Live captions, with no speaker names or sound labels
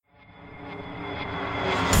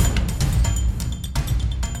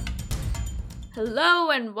Hello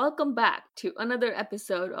and welcome back to another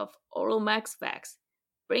episode of Oral Max Facts,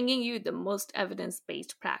 bringing you the most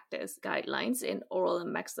evidence-based practice guidelines in oral and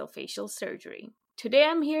maxillofacial surgery. Today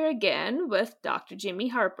I'm here again with Dr. Jimmy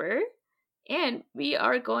Harper, and we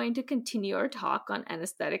are going to continue our talk on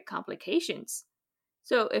anesthetic complications.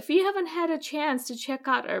 So if you haven't had a chance to check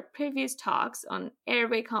out our previous talks on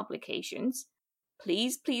airway complications,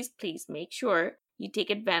 please make sure you take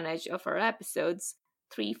advantage of our episodes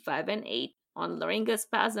 3, 5, and 8 on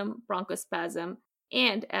laryngospasm, bronchospasm,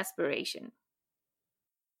 and aspiration.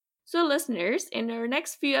 So listeners, in our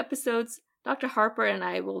next few episodes, Dr. Harper and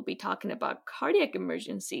I will be talking about cardiac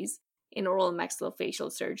emergencies in oral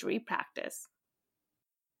maxillofacial surgery practice.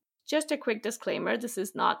 Just a quick disclaimer, this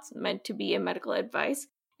is not meant to be a medical advice,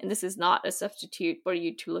 and this is not a substitute for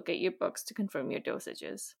you to look at your books to confirm your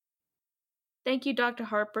dosages. Thank you, Dr.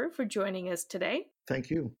 Harper, for joining us today. Thank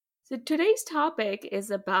you. So today's topic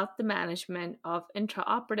is about the management of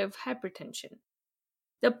intraoperative hypertension.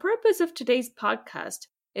 The purpose of today's podcast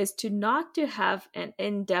is not to have an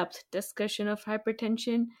in-depth discussion of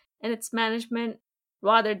hypertension and its management.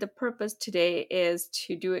 Rather, the purpose today is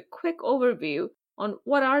to do a quick overview on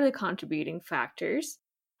what are the contributing factors,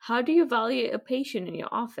 how do you evaluate a patient in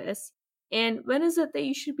your office, and when is it that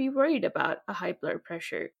you should be worried about a high blood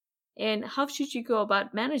pressure, and how should you go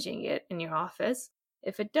about managing it in your office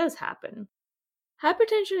if it does happen.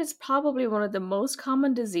 Hypertension is probably one of the most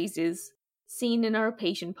common diseases seen in our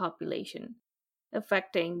patient population,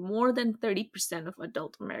 affecting more than 30% of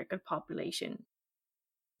adult American population.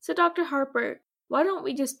 So Dr. Harper, why don't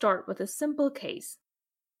we just start with a simple case?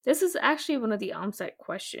 This is actually one of the on-site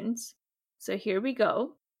questions. So here we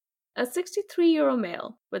go. A 63-year-old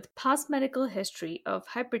male with past medical history of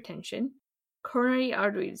hypertension, coronary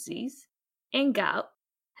artery disease, and gout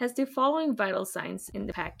has the following vital signs in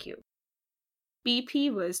the PACU.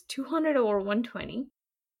 BP was 200 over 120,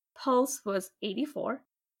 pulse was 84,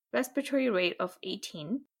 respiratory rate of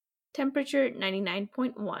 18, temperature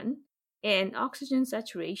 99.1, and oxygen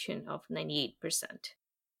saturation of 98%.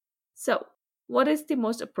 So, what is the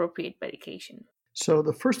most appropriate medication? So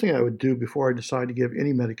the first thing I would do before I decide to give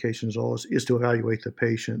any medications at all is to evaluate the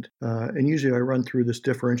patient. And usually I run through this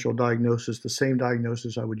differential diagnosis, the same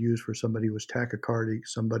diagnosis I would use for somebody who was tachycardic,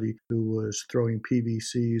 somebody who was throwing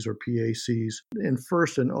PVCs or PACs. And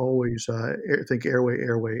first and always, think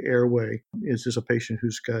airway. Is this a patient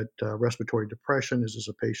who's got respiratory depression? Is this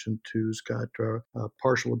a patient who's got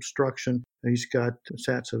partial obstruction? He's got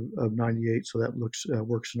SATs of 98, so that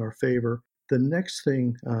works in our favor. The next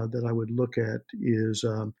thing that I would look at is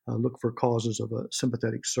look for causes of a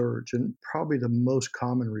sympathetic surge. And probably the most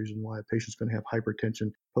common reason why a patient's going to have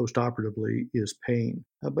hypertension postoperatively is pain,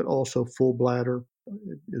 but also full bladder.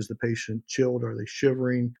 Is the patient chilled? Are they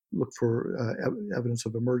shivering? Look for evidence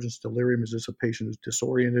of emergence delirium. Is this a patient who's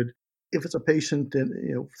disoriented? If it's a patient,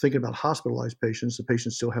 thinking about hospitalized patients, the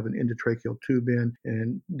patients still have an endotracheal tube in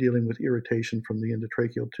and dealing with irritation from the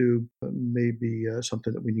endotracheal tube may be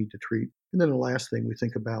something that we need to treat. And then the last thing we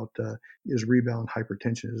think about is rebound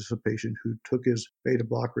hypertension. Is this a patient who took his beta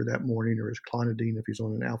blocker that morning or his clonidine if he's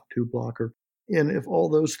on an alpha-2 blocker? And if all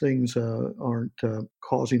those things aren't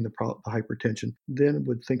causing the hypertension, then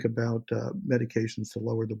would think about medications to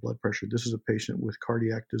lower the blood pressure. This is a patient with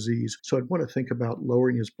cardiac disease. So I'd want to think about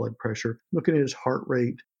lowering his blood pressure, looking at his heart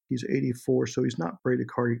rate. He's 84, so he's not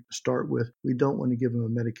bradycardic to start with. We don't want to give him a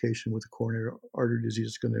medication with a coronary artery disease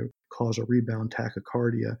that's going to cause a rebound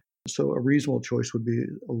tachycardia. So a reasonable choice would be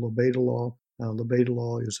a labetalol.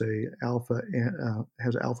 Labetalol is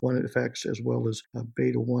has alpha-1 effects as well as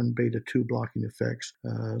beta-1, beta-2 blocking effects.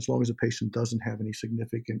 As long as the patient doesn't have any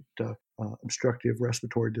significant obstructive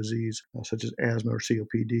respiratory disease, such as asthma or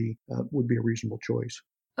COPD, would be a reasonable choice.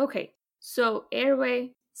 Okay, so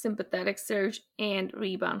airway, sympathetic surge, and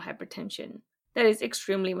rebound hypertension. That is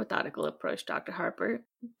extremely methodical approach, Dr. Harper.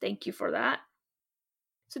 Thank you for that.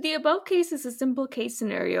 So the above case is a simple case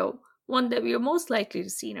scenario, one that we are most likely to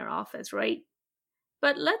see in our office, right?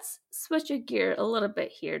 But let's switch a gear a little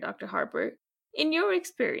bit here, Dr. Harper. In your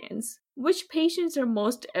experience, which patients are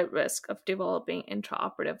most at risk of developing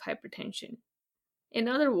intraoperative hypertension? In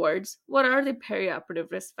other words, what are the perioperative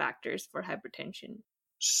risk factors for hypertension?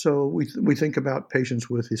 So we think about patients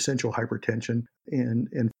with essential hypertension,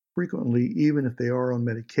 and frequently, even if they are on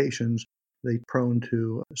medications, they're prone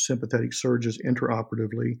to sympathetic surges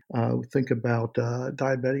intraoperatively. We think about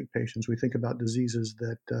diabetic patients. We think about diseases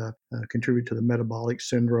that contribute to the metabolic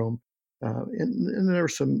syndrome. And there are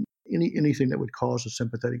anything that would cause a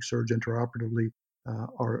sympathetic surge intraoperatively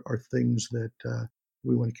are things that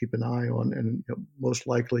we want to keep an eye on. And most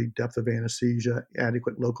likely depth of anesthesia,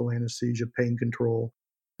 adequate local anesthesia, pain control.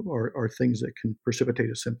 are things that can precipitate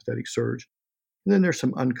a sympathetic surge. And then there's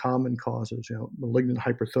some uncommon causes, malignant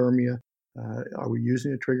hyperthermia. Are we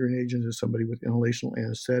using a triggering agent as somebody with inhalational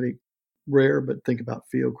anesthetic? Rare, but think about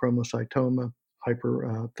pheochromocytoma,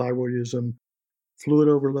 hyperthyroidism, fluid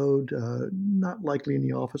overload, not likely in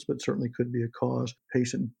the office, but certainly could be a cause.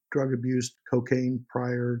 Patient drug abuse, cocaine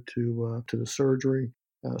prior to the surgery.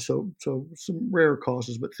 So some rare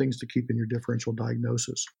causes, but things to keep in your differential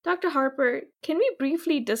diagnosis. Dr. Harper, can we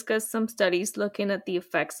briefly discuss some studies looking at the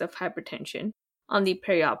effects of hypertension on the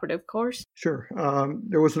perioperative course? Sure.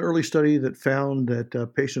 There was an early study that found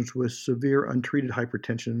that patients with severe untreated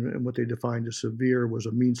hypertension, and what they defined as severe was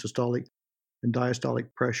a mean systolic and diastolic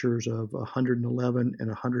pressures of 111 and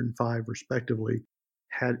 105 respectively,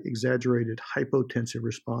 had exaggerated hypotensive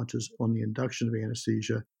responses on the induction of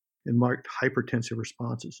anesthesia and marked hypertensive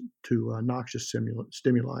responses to noxious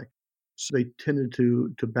stimuli. So they tended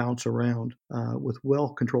to bounce around. With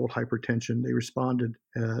well-controlled hypertension, they responded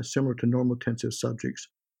similar to normotensive subjects.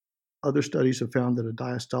 Other studies have found that a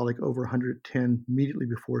diastolic over 110 immediately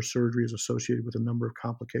before surgery is associated with a number of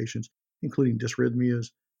complications, including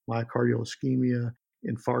dysrhythmias, myocardial ischemia,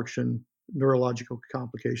 infarction, neurological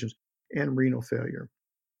complications, and renal failure.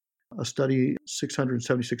 A study,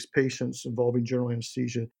 676 patients involving general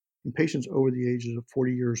anesthesia in patients over the ages of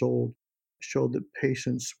 40 years old, showed that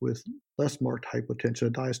patients with less marked hypotension, a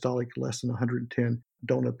diastolic less than 110,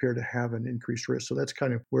 don't appear to have an increased risk. So that's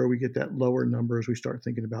kind of where we get that lower number as we start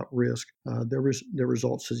thinking about risk. Their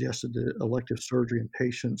results suggested that elective surgery in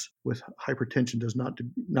patients with hypertension does not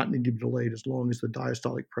need to be delayed as long as the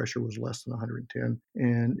diastolic pressure was less than 110,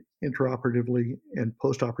 and intraoperatively and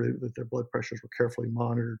postoperatively that their blood pressures were carefully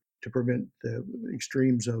monitored to prevent the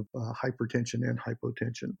extremes of hypertension and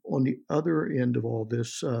hypotension. On the other end of all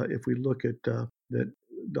this, if we look at that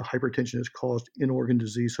the hypertension has caused in-organ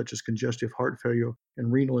disease such as congestive heart failure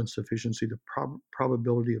and renal insufficiency, the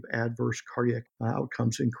probability of adverse cardiac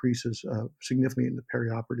outcomes increases significantly in the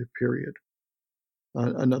perioperative period.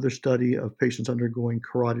 Another study of patients undergoing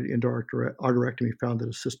carotid endarterectomy found that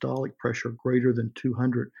a systolic pressure greater than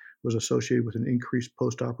 200 was associated with an increased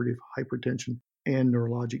postoperative hypertension and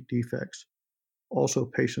neurologic defects. Also,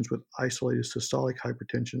 patients with isolated systolic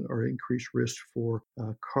hypertension are at increased risk for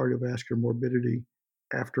cardiovascular morbidity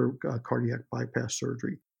after cardiac bypass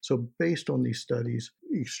surgery. So based on these studies,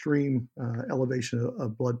 extreme elevation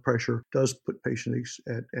of blood pressure does put patients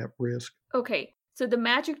at risk. Okay, so the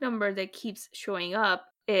magic number that keeps showing up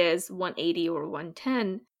is 180 or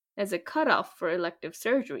 110 as a cutoff for elective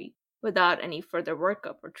surgery without any further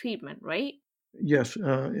workup or treatment, right? Yes,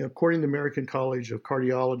 according to the American College of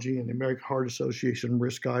Cardiology and the American Heart Association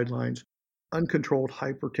risk guidelines, uncontrolled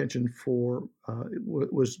hypertension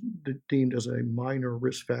was deemed as a minor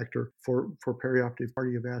risk factor for perioperative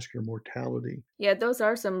cardiovascular mortality. Yeah, those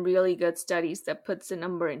are some really good studies that puts the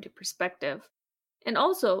number into perspective. And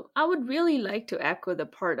also, I would really like to echo the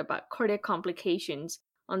part about cardiac complications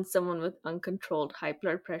on someone with uncontrolled high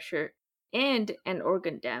blood pressure and an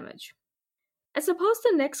organ damage. I suppose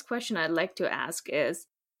the next question I'd like to ask is,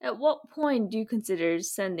 at what point do you consider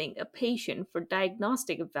sending a patient for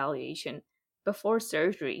diagnostic evaluation before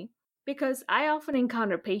surgery? Because I often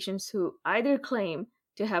encounter patients who either claim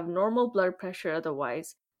to have normal blood pressure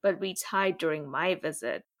otherwise, but reads high during my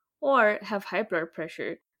visit, or have high blood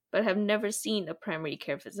pressure, but have never seen a primary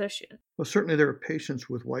care physician. Well, certainly there are patients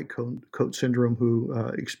with white coat syndrome who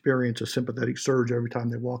experience a sympathetic surge every time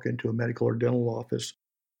they walk into a medical or dental office.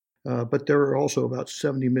 But there are also about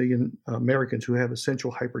 70 million Americans who have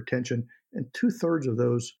essential hypertension, and 2/3 of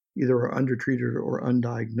those either are undertreated or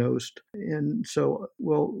undiagnosed. And so,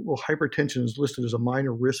 well, hypertension is listed as a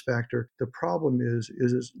minor risk factor. The problem is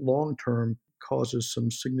it's long term causes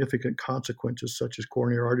some significant consequences such as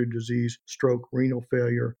coronary artery disease, stroke, renal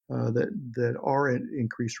failure that are at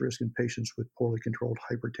increased risk in patients with poorly controlled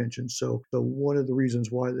hypertension. So one of the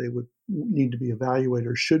reasons why they would need to be evaluated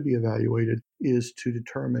or should be evaluated is to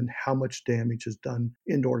determine how much damage is done,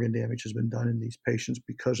 end organ damage has been done in these patients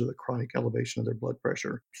because of the chronic elevation of their blood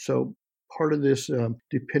pressure. So part of this,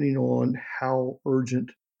 depending on how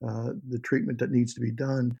urgent the treatment that needs to be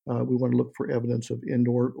done, we want to look for evidence of end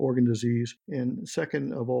organ disease. And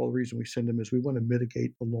second of all, the reason we send them is we want to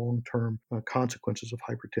mitigate the long-term consequences of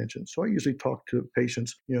hypertension. So I usually talk to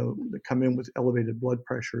patients, that come in with elevated blood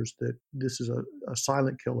pressures, that this is a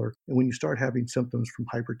silent killer. And when you start having symptoms from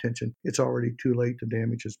hypertension, it's already too late. The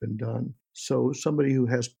damage has been done. So somebody who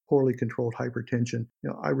has poorly controlled hypertension,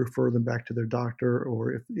 I refer them back to their doctor,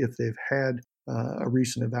 or if they've had a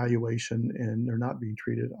recent evaluation and they're not being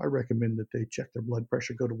treated, I recommend that they check their blood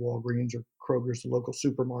pressure, go to Walgreens or Kroger's, the local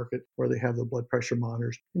supermarket where they have the blood pressure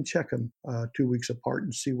monitors, and check them 2 weeks apart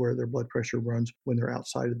and see where their blood pressure runs when they're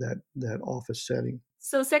outside of that office setting.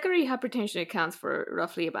 So secondary hypertension accounts for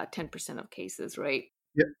roughly about 10% of cases, right?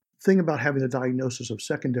 Yeah. Thing about having the diagnosis of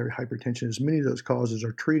secondary hypertension is many of those causes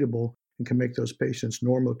are treatable and can make those patients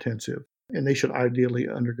normotensive. And they should ideally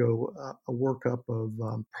undergo a workup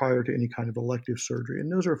of prior to any kind of elective surgery.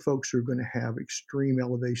 And those are folks who are going to have extreme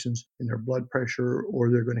elevations in their blood pressure, or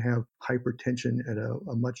they're going to have hypertension at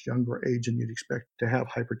a much younger age than you'd expect to have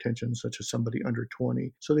hypertension, such as somebody under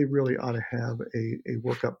 20. So they really ought to have a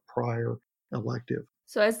workup prior elective.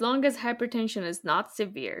 So as long as hypertension is not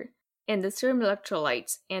severe and the serum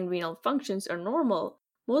electrolytes and renal functions are normal,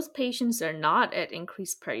 most patients are not at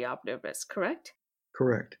increased perioperative risk, correct?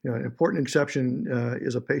 Correct. An important exception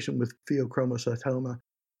is a patient with pheochromocytoma.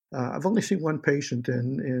 I've only seen one patient,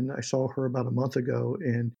 and I saw her about a month ago,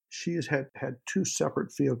 and she has had two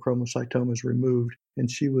separate pheochromocytomas removed, and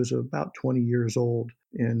she was about 20 years old.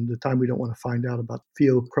 And the time we don't want to find out about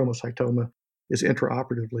pheochromocytoma is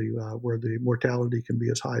intraoperatively, where the mortality can be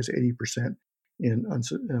as high as 80% in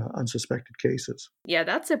unsuspected cases. Yeah,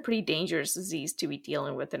 that's a pretty dangerous disease to be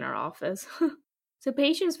dealing with in our office. So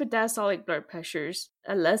patients with diastolic blood pressures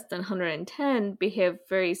at less than 110 behave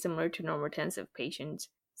very similar to normotensive patients.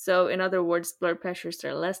 So in other words, blood pressures that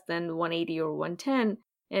are less than 180 or 110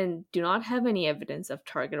 and do not have any evidence of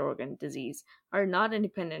target organ disease are not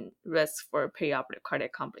independent risks for perioperative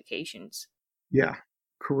cardiac complications. Yeah,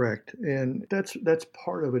 correct. And that's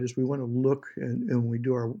part of it is we want to look and when we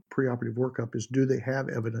do our preoperative workup is do they have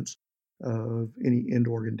evidence of any end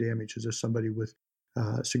organ damage? Is this somebody with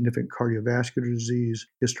significant cardiovascular disease,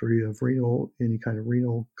 history of any kind of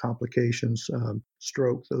renal complications,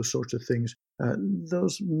 stroke, those sorts of things?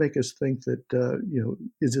 Those make us think that,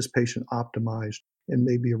 is this patient optimized, and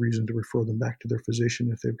maybe a reason to refer them back to their physician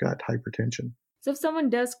if they've got hypertension. So if someone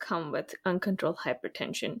does come with uncontrolled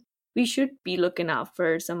hypertension, we should be looking out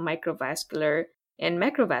for some microvascular and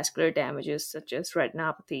macrovascular damages such as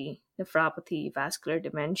retinopathy, nephropathy, vascular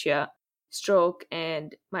dementia, stroke,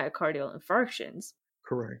 and myocardial infarctions.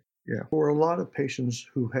 Correct. Yeah. For a lot of patients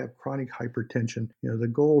who have chronic hypertension, the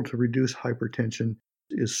goal to reduce hypertension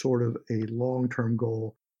is sort of a long-term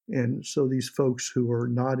goal. And so these folks who are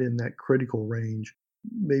not in that critical range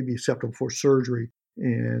may be acceptable for surgery.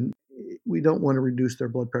 And we don't want to reduce their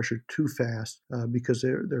blood pressure too fast because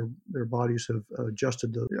their bodies have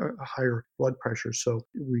adjusted to a higher blood pressure. So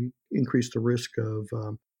we increase the risk of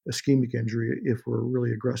ischemic injury if we're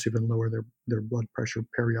really aggressive and lower their blood pressure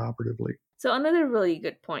perioperatively. So another really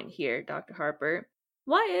good point here, Dr. Harper.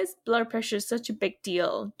 Why is blood pressure such a big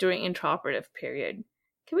deal during intraoperative period?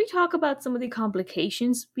 Can we talk about some of the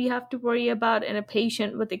complications we have to worry about in a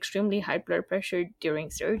patient with extremely high blood pressure during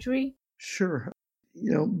surgery? Sure.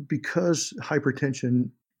 Because hypertension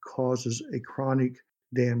causes a chronic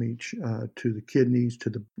damage to the kidneys, to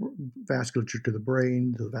the vasculature to the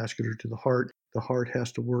brain, the vasculature to the heart. The heart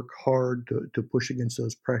has to work hard to push against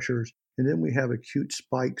those pressures. And then we have acute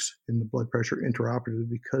spikes in the blood pressure intraoperatively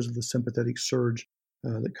because of the sympathetic surge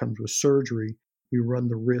that comes with surgery. We run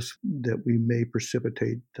the risk that we may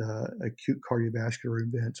precipitate acute cardiovascular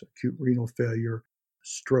events, acute renal failure,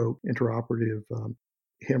 stroke, intraoperative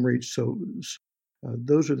hemorrhage. So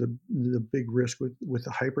those are the big risks with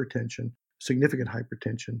the hypertension, significant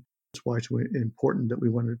hypertension. That's why it's important that we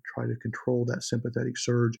want to try to control that sympathetic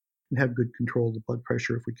surge and have good control of the blood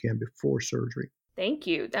pressure if we can before surgery. Thank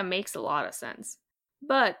you. That makes a lot of sense.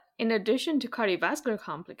 But in addition to cardiovascular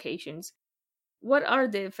complications, what are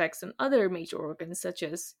the effects on other major organs such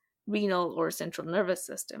as renal or central nervous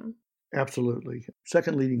system? Absolutely.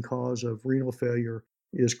 Second leading cause of renal failure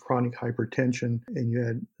is chronic hypertension, and you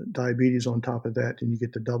add diabetes on top of that, and you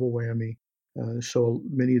get the double whammy. So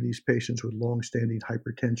many of these patients with long-standing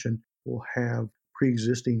hypertension will have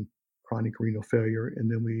pre-existing chronic renal failure,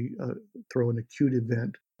 and then we throw an acute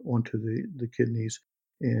event onto the kidneys,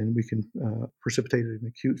 and we can precipitate an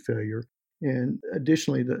acute failure. And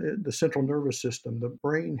additionally, the central nervous system, the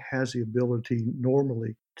brain has the ability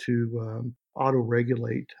normally to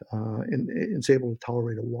auto-regulate and it's able to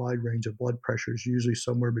tolerate a wide range of blood pressures, usually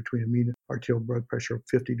somewhere between a mean arterial blood pressure of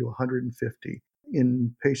 50 to 150.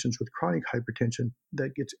 In patients with chronic hypertension,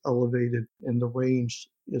 that gets elevated and the range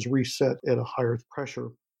is reset at a higher pressure.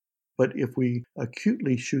 But if we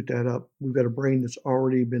acutely shoot that up, we've got a brain that's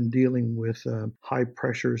already been dealing with high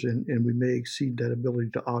pressures, and we may exceed that ability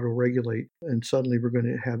to auto-regulate. And suddenly we're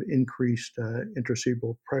going to have increased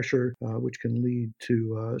intracerebral pressure, which can lead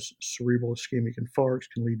to cerebral ischemic infarcts,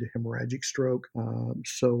 can lead to hemorrhagic stroke.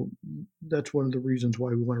 So that's one of the reasons why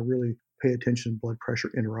we want to really pay attention to blood pressure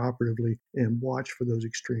intraoperatively and watch for those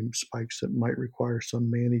extreme spikes that might require some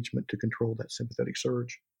management to control that sympathetic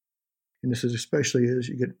surge. And this is especially as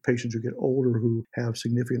you get patients who get older who have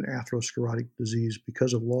significant atherosclerotic disease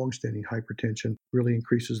because of longstanding hypertension, really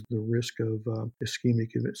increases the risk of ischemic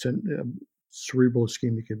events, cerebral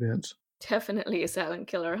ischemic events. Definitely a silent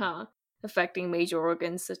killer, huh? Affecting major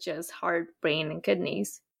organs such as heart, brain, and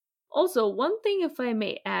kidneys. Also, one thing, if I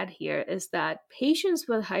may add here, is that patients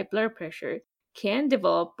with high blood pressure can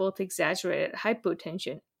develop both exaggerated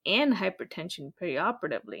hypotension and hypertension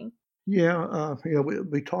perioperatively. Yeah,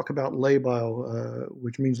 we talk about labile,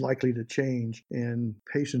 which means likely to change, and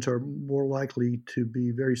patients are more likely to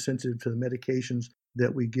be very sensitive to the medications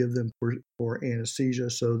that we give them for anesthesia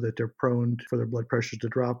so that they're prone for their blood pressures to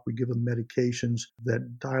drop. We give them medications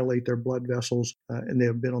that dilate their blood vessels, and they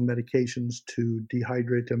have been on medications to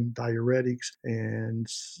dehydrate them, diuretics, and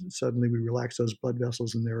suddenly we relax those blood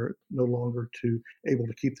vessels and they're no longer able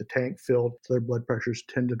to keep the tank filled, so their blood pressures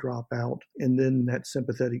tend to drop out. And then that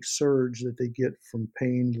sympathetic surge that they get from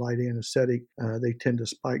pain, light anesthetic, they tend to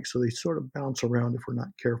spike. So they sort of bounce around if we're not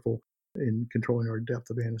careful in controlling our depth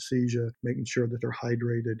of anesthesia, making sure that they're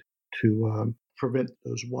hydrated to prevent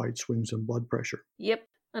those wide swings in blood pressure. Yep,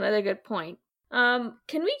 another good point. Can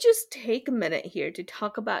we just take a minute here to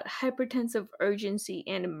talk about hypertensive urgency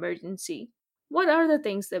and emergency? What are the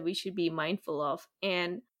things that we should be mindful of,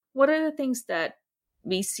 and what are the things that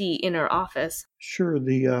we see in our office? Sure.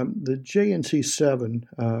 The JNC7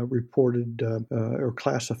 reported or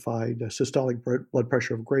classified a systolic blood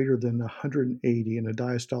pressure of greater than 180 and a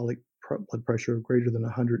diastolic blood pressure of greater than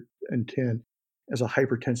 110 as a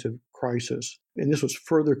hypertensive crisis. And this was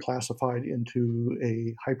further classified into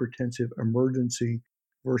a hypertensive emergency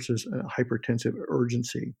versus a hypertensive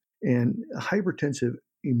urgency. And a hypertensive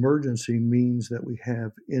emergency means that we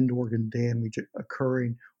have end organ damage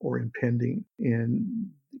occurring or impending, and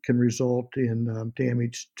can result in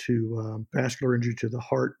damage to vascular injury to the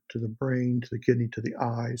heart, to the brain, to the kidney, to the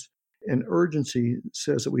eyes. And urgency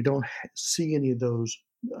says that we don't see any of those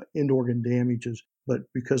end organ damages, but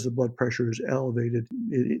because the blood pressure is elevated,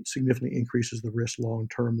 it significantly increases the risk long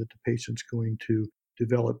term that the patient's going to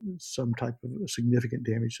develop some type of significant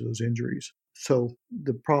damage to those injuries. So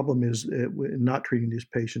the problem is in not treating these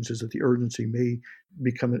patients is that the urgency may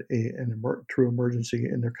become a true emergency,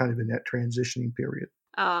 and they're kind of in that transitioning period.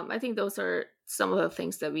 I think those are some of the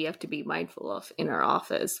things that we have to be mindful of in our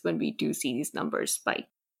office when we do see these numbers spike,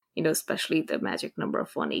 especially the magic number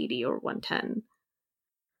of 180 or 110.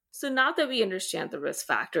 So now that we understand the risk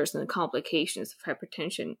factors and the complications of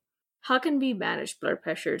hypertension, how can we manage blood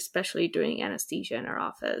pressure, especially during anesthesia in our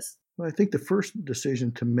office? Well, I think the first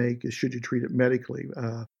decision to make is should you treat it medically,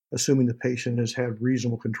 assuming the patient has had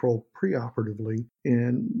reasonable control preoperatively.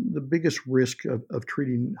 And the biggest risk of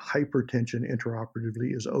treating hypertension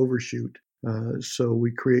intraoperatively is overshoot. So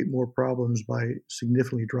we create more problems by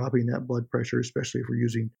significantly dropping that blood pressure, especially if we're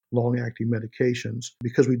using long-acting medications.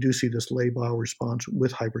 Because we do see this labile response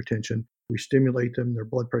with hypertension, we stimulate them, their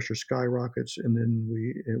blood pressure skyrockets, and then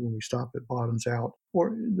when we stop, it bottoms out.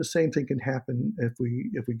 Or the same thing can happen if we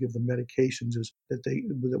give them medications, is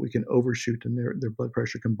that we can overshoot and their blood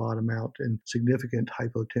pressure can bottom out, and significant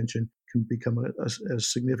hypotension can become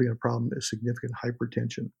as significant a problem as significant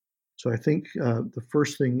hypertension. So I think the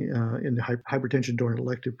first thing in the hypertension during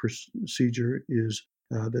elective procedure is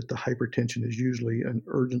that the hypertension is usually an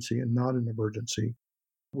urgency and not an emergency.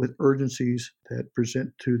 With urgencies that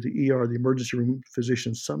present to the ER, the emergency room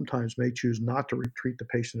physicians sometimes may choose not to treat the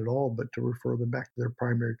patient at all, but to refer them back to their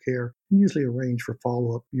primary care, and usually arrange for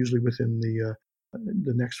follow-up, usually within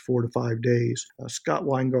the next 4 to 5 days. Scott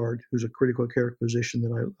Weingard, who's a critical care physician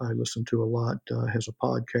that I listen to a lot, has a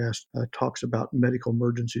podcast, talks about medical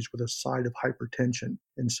emergencies with a side of hypertension.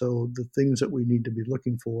 And so the things that we need to be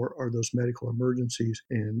looking for are those medical emergencies,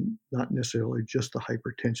 and not necessarily just the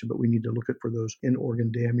hypertension, but we need to look for those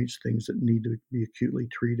in-organ damage, things that need to be acutely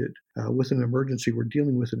treated. With an emergency, we're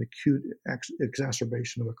dealing with an acute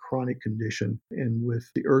exacerbation of a chronic condition. And with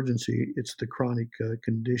the urgency, it's the chronic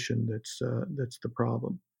condition that's the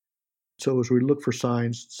problem. So as we look for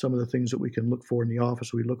signs, some of the things that we can look for in the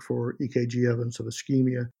office, we look for EKG evidence of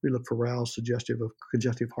ischemia. We look for RALs suggestive of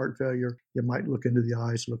congestive heart failure. You might look into the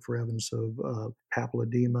eyes, look for evidence of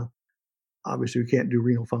papilledema. Obviously, we can't do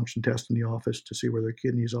renal function tests in the office to see where their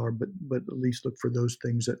kidneys are, but at least look for those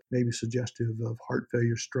things that may be suggestive of heart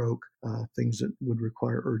failure, stroke, things that would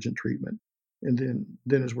require urgent treatment. And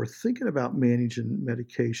then as we're thinking about managing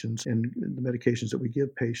medications and the medications that we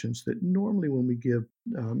give patients, that normally when we give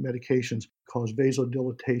medications cause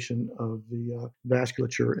vasodilatation of the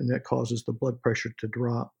vasculature, and that causes the blood pressure to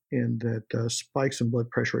drop. And that spikes in blood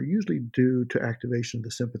pressure are usually due to activation of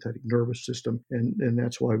the sympathetic nervous system, and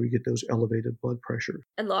that's why we get those elevated blood pressures.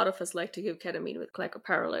 A lot of us like to give ketamine with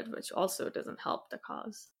glycopyrrolate, which also doesn't help the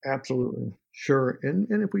cause. Absolutely. Sure. And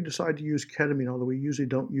if we decide to use ketamine, although we usually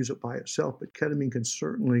don't use it by itself, but ketamine can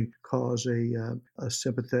certainly cause a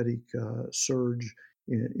sympathetic surge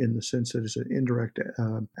in the sense that it's an indirect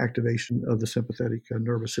activation of the sympathetic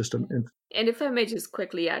nervous system. And if I may just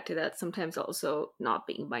quickly add to that, sometimes also not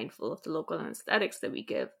being mindful of the local anesthetics that we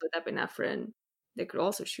give with epinephrine, they could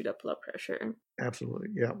also shoot up blood pressure. Absolutely,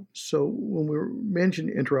 yeah. So when we're managing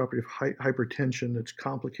intraoperative hypertension that's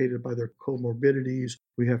complicated by their comorbidities,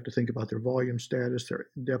 we have to think about their volume status, their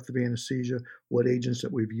depth of anesthesia, what agents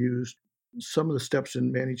that we've used. Some of the steps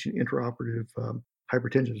in managing intraoperative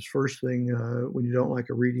hypertension is first thing, when you don't like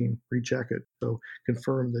a reading, recheck it. So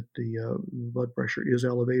confirm that the blood pressure is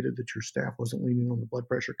elevated, that your staff wasn't leaning on the blood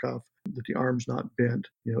pressure cuff, that the arm's not bent.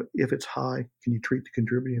 If it's high, can you treat the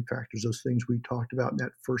contributing factors, those things we talked about in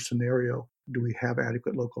that first scenario? Do we have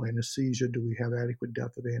adequate local anesthesia? Do we have adequate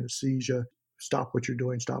depth of anesthesia? Stop what you're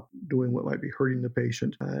doing. Stop doing what might be hurting the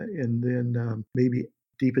patient. And then maybe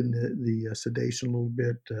deepen the sedation a little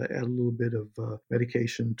bit, add a little bit of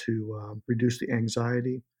medication to reduce the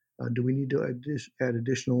anxiety. Do we need to add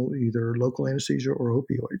additional either local anesthesia or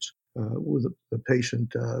opioids? With a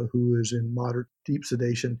patient who is in moderate deep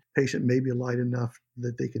sedation, patient may be light enough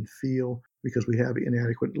that they can feel, because we have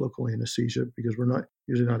inadequate local anesthesia, because we're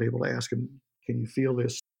usually not able to ask them, can you feel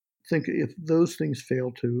this? Think if those things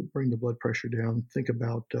fail to bring the blood pressure down, think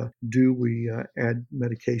about do we add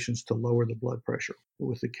medications to lower the blood pressure,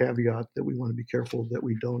 with the caveat that we want to be careful that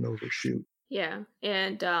we don't overshoot. Yeah.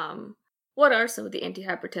 And what are some of the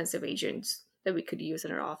antihypertensive agents that we could use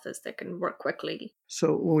in our office that can work quickly?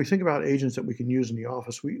 So when we think about agents that we can use in the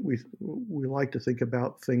office, we like to think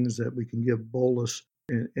about things that we can give bolus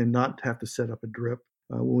and not have to set up a drip.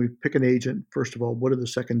 When we pick an agent, first of all, what are the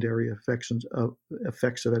secondary effects of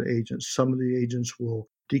that agent? Some of the agents will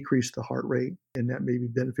decrease the heart rate, and that may be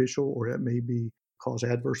beneficial, or that may cause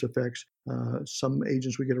adverse effects. Some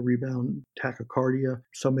agents, we get a rebound tachycardia.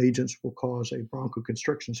 Some agents will cause a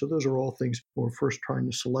bronchoconstriction. So those are all things when we're first trying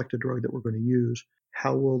to select a drug that we're going to use.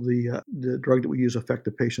 How will the drug that we use affect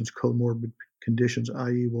the patient's comorbid conditions,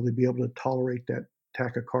 i.e., will they be able to tolerate that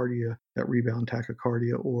tachycardia, that rebound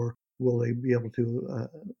tachycardia, or will they be able to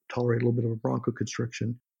tolerate a little bit of a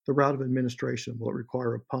bronchoconstriction? The route of administration, will it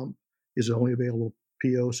require a pump? Is it only available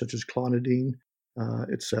PO, such as clonidine,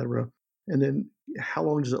 et cetera? And then how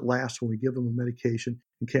long does it last when we give them a medication,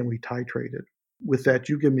 and can we titrate it? With that,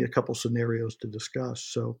 you give me a couple scenarios to discuss,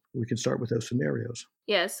 so we can start with those scenarios.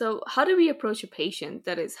 Yeah, so how do we approach a patient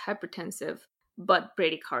that is hypertensive but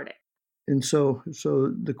bradycardic? And so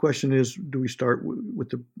the question is, do we start with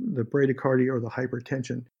the bradycardia or the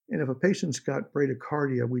hypertension? And if a patient's got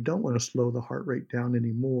bradycardia, we don't want to slow the heart rate down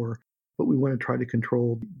anymore, but we want to try to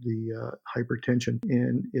control the hypertension.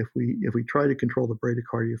 And if we try to control the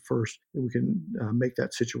bradycardia first, we can make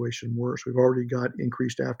that situation worse. We've already got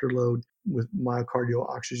increased afterload with myocardial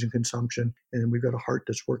oxygen consumption, and we've got a heart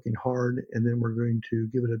that's working hard, and then we're going to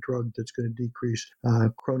give it a drug that's going to decrease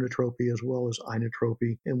chronotropy as well as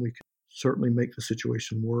inotropy, and we can certainly make the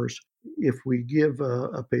situation worse. If we give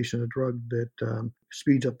a patient a drug that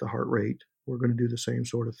speeds up the heart rate, we're going to do the same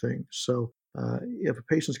sort of thing. So if a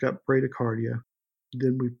patient's got bradycardia,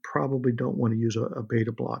 then we probably don't want to use a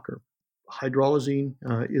beta blocker. Hydralazine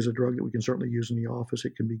is a drug that we can certainly use in the office.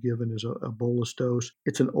 It can be given as a bolus dose.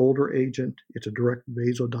 It's an older agent. It's a direct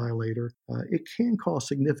vasodilator. It can cause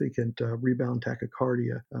significant rebound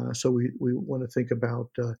tachycardia. So we want to think about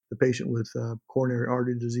the patient with coronary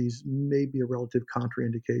artery disease may be a relative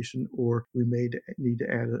contraindication, or we may need to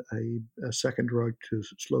add a second drug to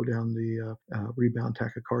slow down the rebound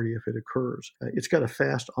tachycardia if it occurs. It's got a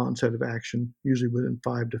fast onset of action, usually within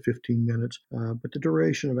 5 to 15 minutes, but the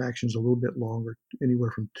duration of action is a little bit longer,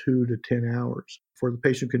 anywhere from 2 to 10 hours. For the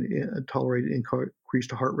patient who can tolerate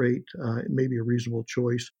increased heart rate, it may be a reasonable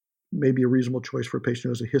choice. may be a reasonable choice for a patient who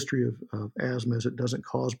has a history of asthma, as it doesn't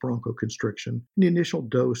cause bronchoconstriction. And the initial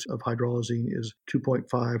dose of hydralazine is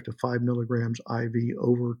 2.5 to 5 milligrams IV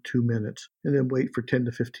over 2 minutes, and then wait for 10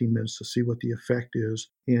 to 15 minutes to see what the effect is,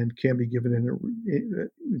 and can be given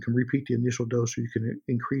you can repeat the initial dose, or you can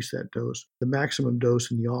increase that dose. The maximum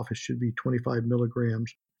dose in the office should be 25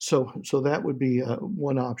 milligrams. So that would be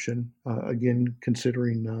one option. Again,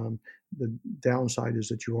 considering the downside is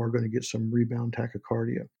that you are going to get some rebound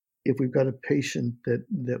tachycardia. If we've got a patient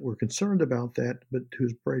that we're concerned about that, but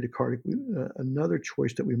who's bradycardic, another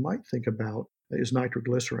choice that we might think about is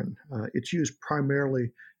nitroglycerin. It's used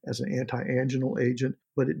primarily as an anti-anginal agent,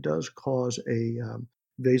 but it does cause a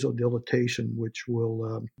vasodilatation, which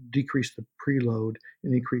will decrease the preload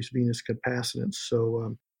and increase venous capacitance.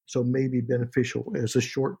 So may be beneficial as a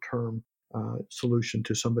short-term solution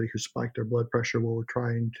to somebody who spiked their blood pressure while we're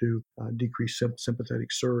trying to decrease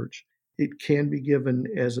sympathetic surge. It can be given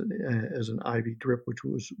as an IV drip, which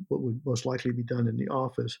was what would most likely be done in the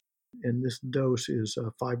office. And this dose is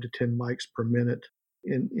 5 to 10 mics per minute,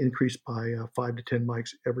 increased by 5 to 10 mics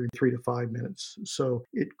every 3 to 5 minutes. So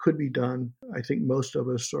it could be done. I think most of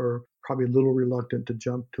us are probably a little reluctant to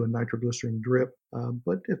jump to a nitroglycerin drip,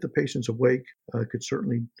 but if the patient's awake, could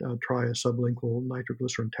certainly try a sublingual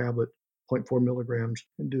nitroglycerin tablet, 0.4 milligrams,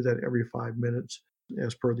 and do that every 5 minutes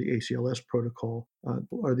as per the ACLS protocol.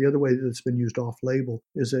 Or the other way that it's been used off-label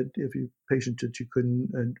is that if you patients that you couldn't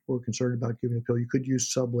and were concerned about giving a pill, you could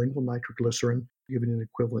use sublingual nitroglycerin, giving an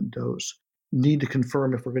equivalent dose. Need to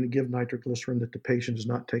confirm if we're going to give nitroglycerin that the patient is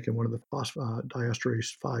not taking one of the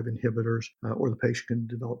phosphodiesterase 5 inhibitors, or the patient can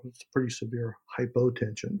develop pretty severe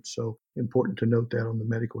hypotension. So important to note that on the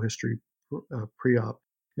medical history pre-op.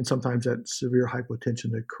 And sometimes that severe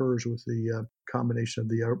hypotension occurs with the combination of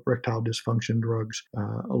the erectile dysfunction drugs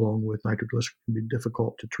along with nitroglycerin can be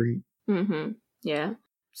difficult to treat. Mm-hmm. Yeah.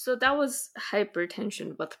 So that was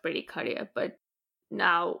hypertension with bradycardia, but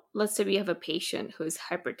now let's say we have a patient who is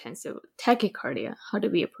hypertensive with tachycardia. How do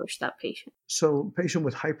we approach that patient? So a patient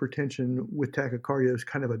with hypertension with tachycardia is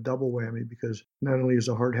kind of a double whammy, because not only does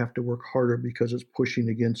the heart have to work harder because it's pushing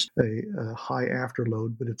against a high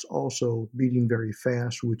afterload, but it's also beating very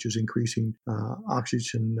fast, which is increasing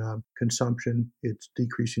oxygen consumption. It's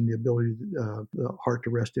decreasing the ability of the heart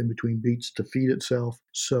to rest in between beats to feed itself.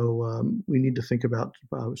 So we need to think about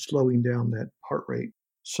slowing down that heart rate.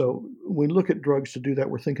 So when we look at drugs to do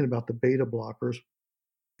that, we're thinking about the beta blockers.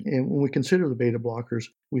 And when we consider the beta blockers,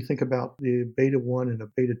 we think about the beta 1 and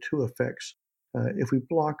the beta 2 effects. If we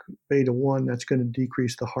block beta 1, that's going to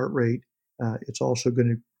decrease the heart rate. It's also going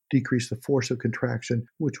to decrease the force of contraction,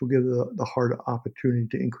 which will give the heart an opportunity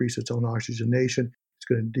to increase its own oxygenation. It's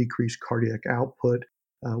going to decrease cardiac output,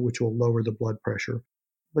 which will lower the blood pressure.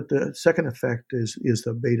 But the second effect is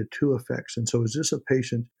the beta 2 effects. And so is this a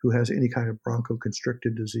patient who has any kind of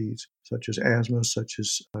bronchoconstricted disease, such as asthma, such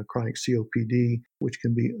as chronic COPD, which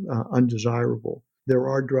can be undesirable? There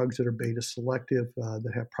are drugs that are beta selective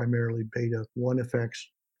that have primarily beta 1 effects.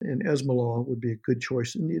 And Esmolol would be a good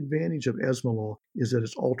choice. And the advantage of Esmolol is that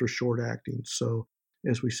it's ultra short acting. So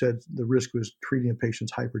as we said, the risk with treating a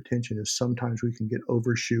patient's hypertension is sometimes we can get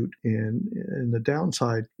overshoot. And the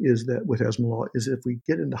downside is that with Esmolol is if we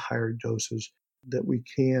get into higher doses, that we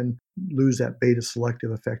can lose that beta selective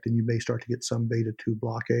effect, and you may start to get some beta 2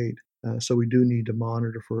 blockade. So we do need to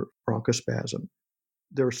monitor for bronchospasm.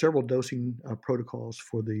 There are several dosing protocols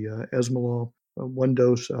for the Esmolol. One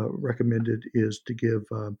dose recommended is to give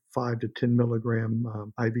 5 to 10 milligram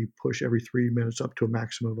IV push every 3 minutes up to a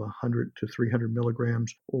maximum of 100 to 300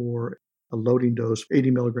 milligrams, or a loading dose,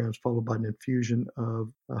 80 milligrams, followed by an infusion of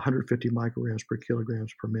 150 micrograms per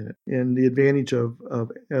kilograms per minute. And the advantage of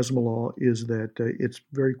Esmolol is that it's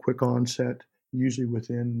very quick onset, usually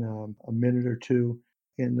within a minute or two.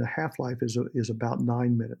 And the half-life is about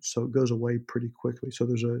 9 minutes, so it goes away pretty quickly. So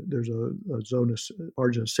there's a zone of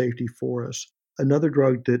margin of safety for us. Another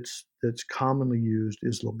drug that's commonly used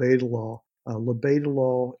is labetalol.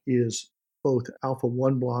 Labetalol is both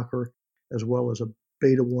alpha-1 blocker as well as a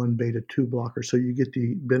beta-1, beta-2 blocker. So you get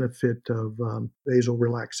the benefit of vasal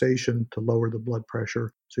relaxation to lower the blood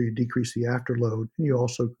pressure. So you decrease the afterload, and you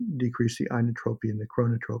also decrease the inotropy and the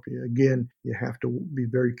chronotropy. Again, you have to be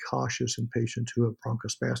very cautious in patients who have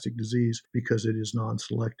bronchospastic disease because it is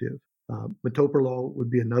non-selective. Metoprolol would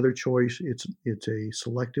be another choice. It's a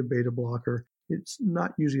selective beta blocker. It's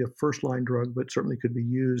not usually a first-line drug, but certainly could be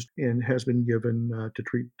used and has been given to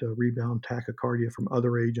treat rebound tachycardia from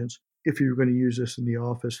other agents. If you're going to use this in the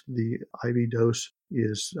office, the IV dose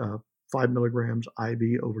is 5 milligrams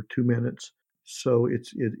IV over 2 minutes. So it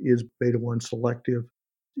is beta-1 selective.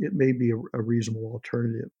 It may be a reasonable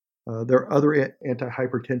alternative. There are other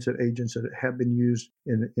antihypertensive agents that have been used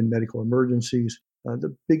in medical emergencies.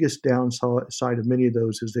 The biggest downside of many of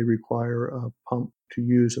those is they require a pump to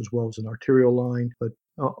use as well as an arterial line, but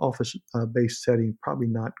office-based setting, probably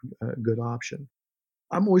not a good option.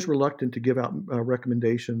 I'm always reluctant to give out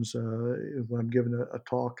recommendations when I'm giving a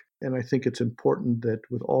talk, and I think it's important that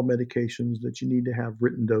with all medications that you need to have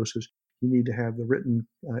written doses. You need to have the written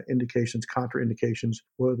indications, contraindications,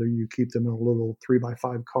 whether you keep them in a little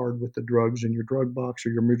 3x5 card with the drugs in your drug box or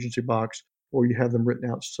your emergency box, or you have them written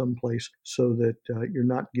out someplace so that you're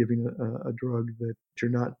not giving a drug that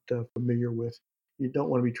you're not familiar with. You don't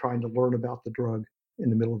want to be trying to learn about the drug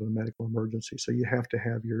in the middle of a medical emergency. So you have to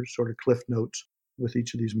have your sort of cliff notes with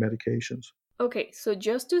each of these medications. Okay, so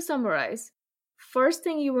just to summarize, first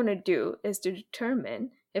thing you want to do is to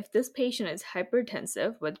determine if this patient is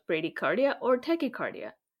hypertensive with bradycardia or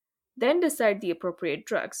tachycardia. Then decide the appropriate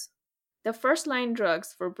drugs. The first line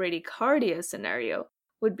drugs for bradycardia scenario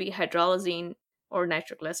would be hydralazine or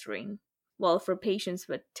nitroglycerin, while for patients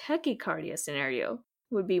with tachycardia scenario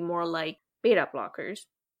would be more like beta blockers.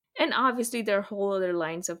 And obviously there are whole other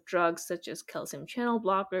lines of drugs such as calcium channel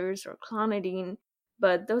blockers or clonidine,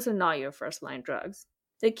 but those are not your first line drugs.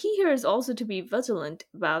 The key here is also to be vigilant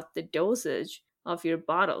about the dosage of your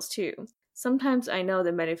bottles too. Sometimes I know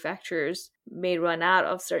the manufacturers may run out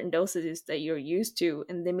of certain dosages that you're used to,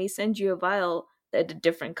 and they may send you a vial at a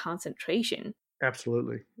different concentration.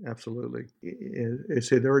 Absolutely, absolutely. I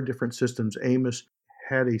say there are different systems. Amos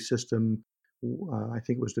had a system. I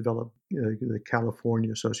think it was developed, the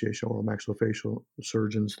California Association of Oral Maxillofacial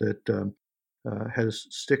Surgeons, that has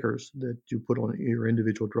stickers that you put on your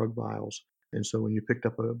individual drug vials. And so when you picked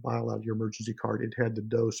up a vial out of your emergency card, it had the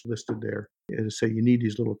dose listed there. It say you need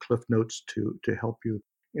these little cliff notes to help you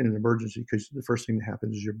in an emergency, because the first thing that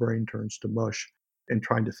happens is your brain turns to mush, and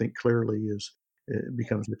trying to think clearly it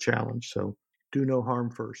becomes the challenge. So do no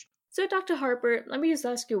harm first. So, Dr. Harper, let me just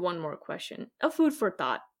ask you one more question. A food for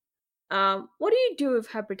thought. What do you do if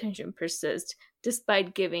hypertension persists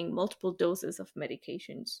despite giving multiple doses of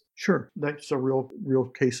medications? Sure, that's a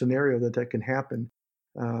real case scenario that can happen.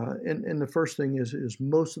 And the first thing is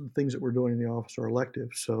most of the things that we're doing in the office are elective.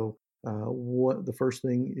 So what the first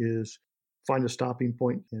thing is, find a stopping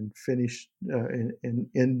point and finish and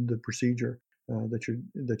end the procedure that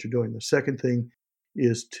you're doing. The second thing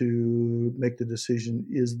is to make the decision: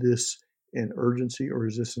 is this an urgency or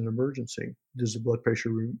is this an emergency? Does the blood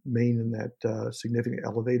pressure remain in that significant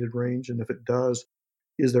elevated range? And if it does,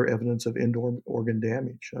 is there evidence of end organ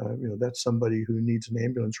damage? That's somebody who needs an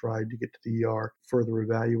ambulance ride to get to the ER, further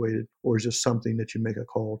evaluated, or is this something that you make a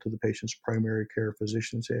call to the patient's primary care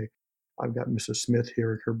physician and say, I've got Mrs. Smith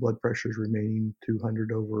here, her blood pressure is remaining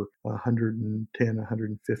 200 over 110,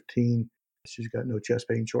 115. She's got no chest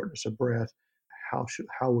pain, shortness of breath. How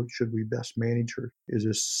should we best manage her? Is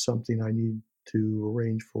this something I need to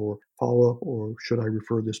arrange for follow-up, or should I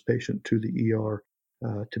refer this patient to the ER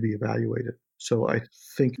to be evaluated? So I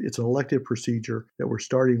think it's an elective procedure that we're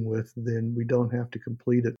starting with. Then we don't have to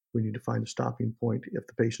complete it. We need to find a stopping point. If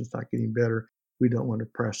the patient's not getting better, we don't want to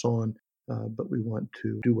press on, but we want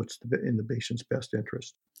to do what's in the patient's best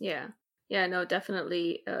interest. Yeah. Yeah, no,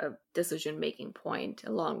 definitely a decision-making point,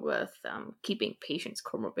 along with keeping patients'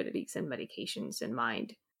 comorbidities and medications in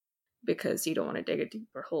mind, because you don't want to dig a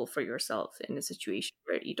deeper hole for yourself in a situation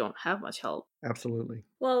where you don't have much help. Absolutely.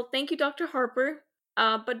 Well, thank you, Dr. Harper.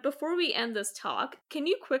 But before we end this talk, can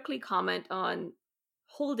you quickly comment on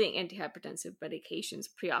holding antihypertensive medications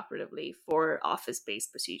preoperatively for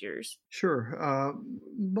office-based procedures? Sure.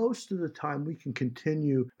 Most of the time, we can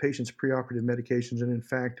continue patients' preoperative medications. And in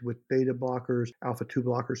fact, with beta blockers, alpha 2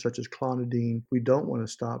 blockers such as clonidine, we don't want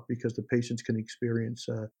to stop because the patients can experience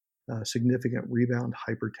significant rebound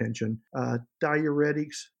hypertension.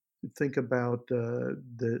 Diuretics, think about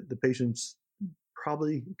the patients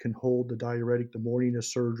probably can hold the diuretic the morning of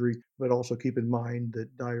surgery, but also keep in mind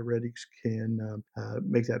that diuretics can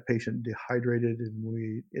make that patient dehydrated, and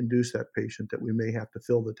we induce that patient that we may have to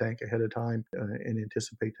fill the tank ahead of time and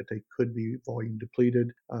anticipate that they could be volume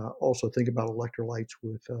depleted. Also think about electrolytes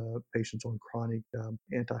with patients on chronic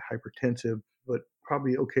antihypertensive, but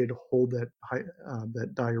probably okay to hold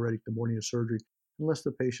that diuretic the morning of surgery, unless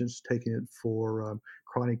the patient's taking it for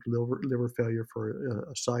chronic liver failure for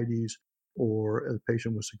ascites, or a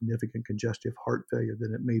patient with significant congestive heart failure,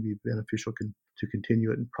 then it may be beneficial to continue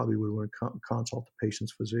it, and probably would want to consult the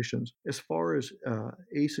patient's physicians. As far as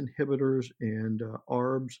ACE inhibitors and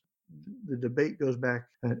ARBs, the debate goes back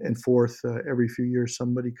and forth every few years.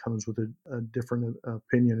 Somebody comes with a different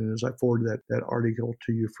opinion. And as I forwarded that article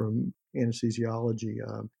to you from Anesthesiology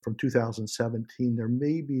from 2017, there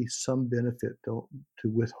may be some benefit to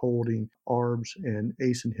withholding ARBs and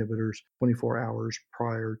ACE inhibitors 24 hours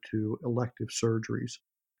prior to elective surgeries.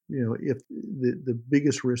 If the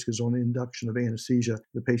biggest risk is on induction of anesthesia,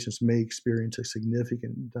 the patients may experience a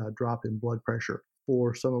significant drop in blood pressure.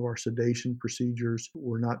 For some of our sedation procedures,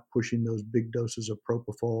 we're not pushing those big doses of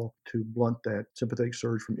propofol to blunt that sympathetic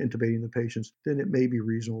surge from intubating the patients. Then it may be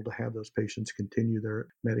reasonable to have those patients continue their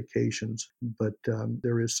medications. But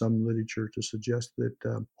there is some literature to suggest that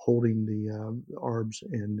holding the ARBs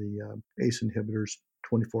and the ACE inhibitors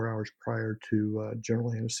 24 hours prior to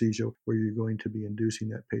general anesthesia, where you're going to be inducing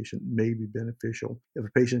that patient, may be beneficial. If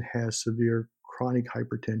a patient has severe chronic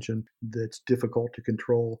hypertension that's difficult to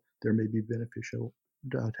control, there may be beneficial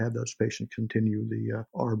to have those patients continue the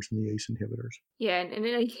ARBs and the ACE inhibitors. Yeah, and in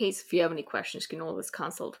any case, if you have any questions, you can always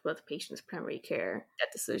consult with patient's primary care,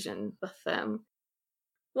 get decision with them.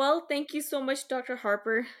 Well, thank you so much, Dr.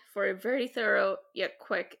 Harper, for a very thorough yet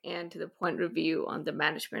quick and to the point review on the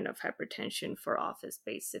management of hypertension for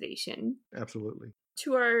office-based sedation. Absolutely.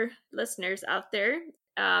 To our listeners out there,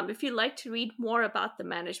 if you'd like to read more about the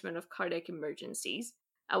management of cardiac emergencies,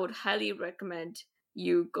 I would highly recommend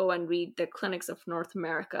you go and read the Clinics of North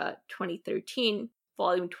America 2013,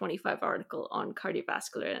 volume 25 article on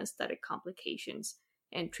cardiovascular anesthetic complications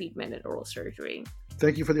and treatment in oral surgery.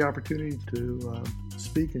 Thank you for the opportunity to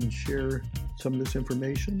speak and share some of this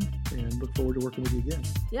information, and look forward to working with you again.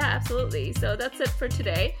 Yeah, absolutely. So that's it for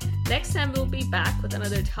today. Next time we'll be back with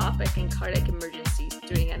another topic in cardiac emergencies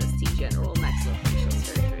during anesthesia and oral maxillofacial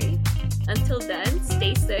surgery. Until then,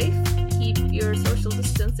 stay safe, keep your social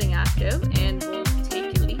distancing active, and we'll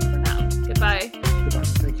take your leave for now. Goodbye.